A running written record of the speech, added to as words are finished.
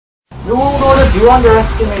You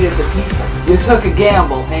underestimated the people. You took a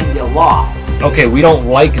gamble and you lost. Okay, we don't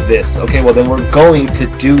like this. Okay, well then we're going to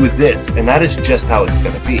do this, and that is just how it's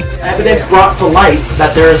going to be. Evidence brought to light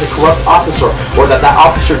that there is a corrupt officer, or that that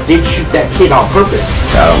officer did shoot that kid on purpose.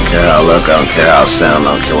 I don't care how I look, I don't care how I sound,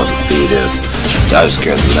 I don't care what the beat is. I just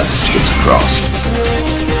care the message gets across.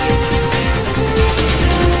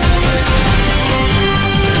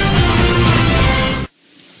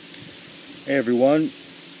 Hey everyone,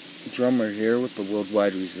 Drummer here with the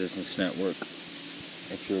Worldwide Resistance Network.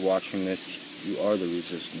 If you're watching this, you are the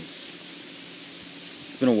resistance.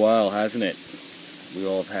 It's been a while, hasn't it? We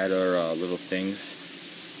all have had our little things.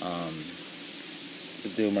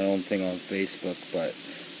 Been doing my own thing on Facebook, but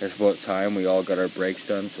it's about time we all got our breaks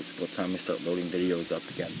done, so it's about time we start loading videos up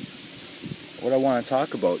again. What I want to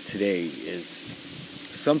talk about today is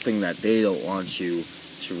something that they don't want you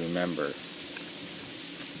to remember.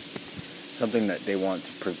 Something that they want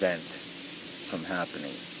to prevent from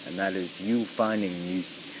happening, and that is you finding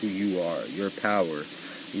who you are, your power.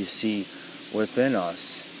 You see, within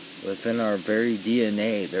us, within our very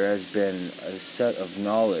DNA, there has been a set of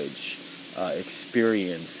knowledge,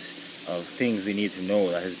 experience of things we need to know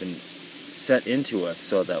that has been set into us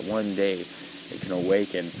so that one day it can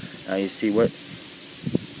awaken. Now you see what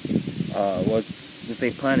they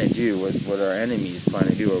plan to do, what our enemies plan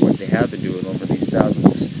to do, or what they have been doing over these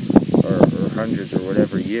thousands or hundreds or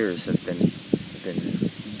whatever years have been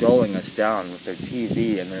dulling us down with their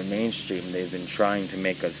TV and their mainstream. They've been trying to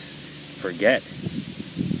make us forget.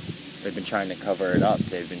 They've been trying to cover it up.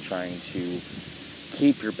 They've been trying to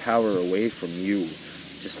keep your power away from you.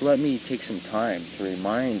 Just let me take some time to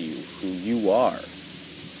remind you who you are.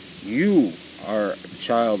 You are a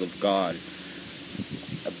child of God,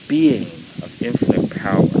 a being of infinite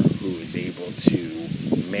power who is able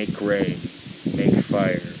to make rain, make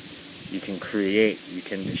fire. You can create, you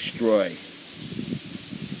can destroy.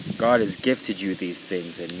 God has gifted you these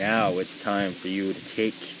things, and now it's time for you to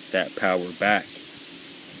take that power back.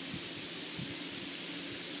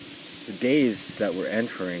 The days that we're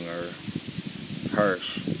entering are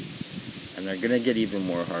harsh, and they're going to get even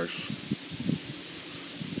more harsh.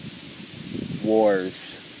 Wars,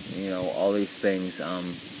 all these things,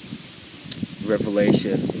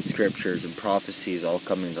 revelations and scriptures and prophecies all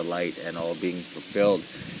coming to light and all being fulfilled.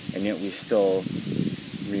 And yet we still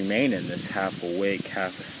remain in this half-awake,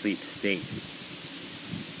 half-asleep state.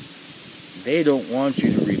 They don't want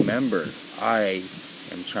you to remember. I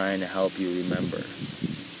am trying to help you remember.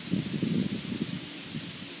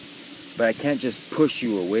 But I can't just push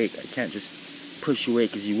you awake. I can't just push you awake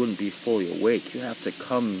because you wouldn't be fully awake. You have to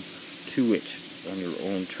come to it on your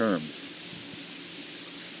own terms.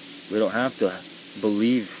 We don't have to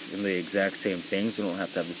believe in the exact same things. We don't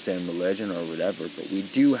have to have the same religion or whatever, but we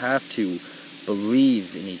do have to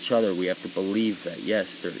believe in each other. We have to believe that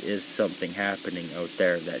yes, there is something happening out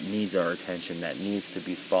there that needs our attention, that needs to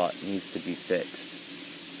be fought, needs to be fixed.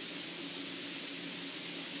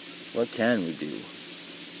 What can we do?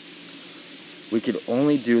 We could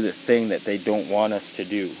only do the thing that they don't want us to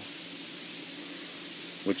do,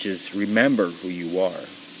 which is remember who you are.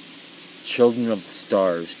 Children of the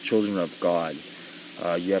stars, children of God.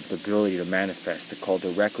 You have the ability to manifest, to call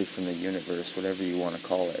directly from the universe, whatever you want to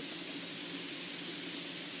call it.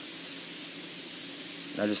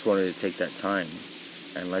 I just wanted to take that time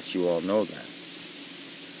and let you all know that.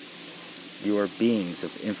 You are beings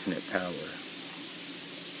of infinite power.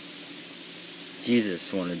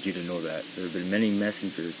 Jesus wanted you to know that. There have been many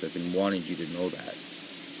messengers that have been wanting you to know that.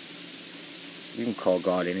 You can call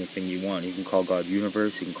God anything you want. You can call God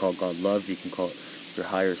universe, you can call God love, you can call it your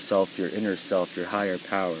higher self, your inner self, your higher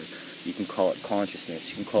power. You can call it consciousness.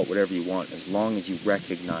 You can call it whatever you want, as long as you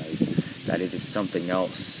recognize that it is something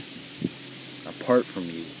else apart from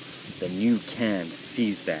you. Then you can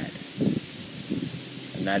seize that.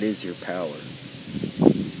 And that is your power.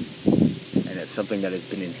 And it's something that has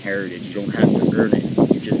been inherited. You don't have to earn it.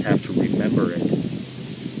 You just have to remember it.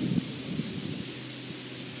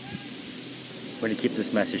 I'm going to keep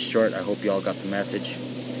this message short. I hope you all got the message.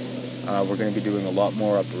 We're going to be doing a lot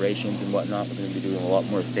more operations and whatnot. We're going to be doing a lot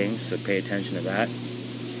more things, so pay attention to that.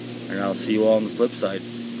 And I'll see you all on the flip side.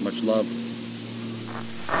 Much love.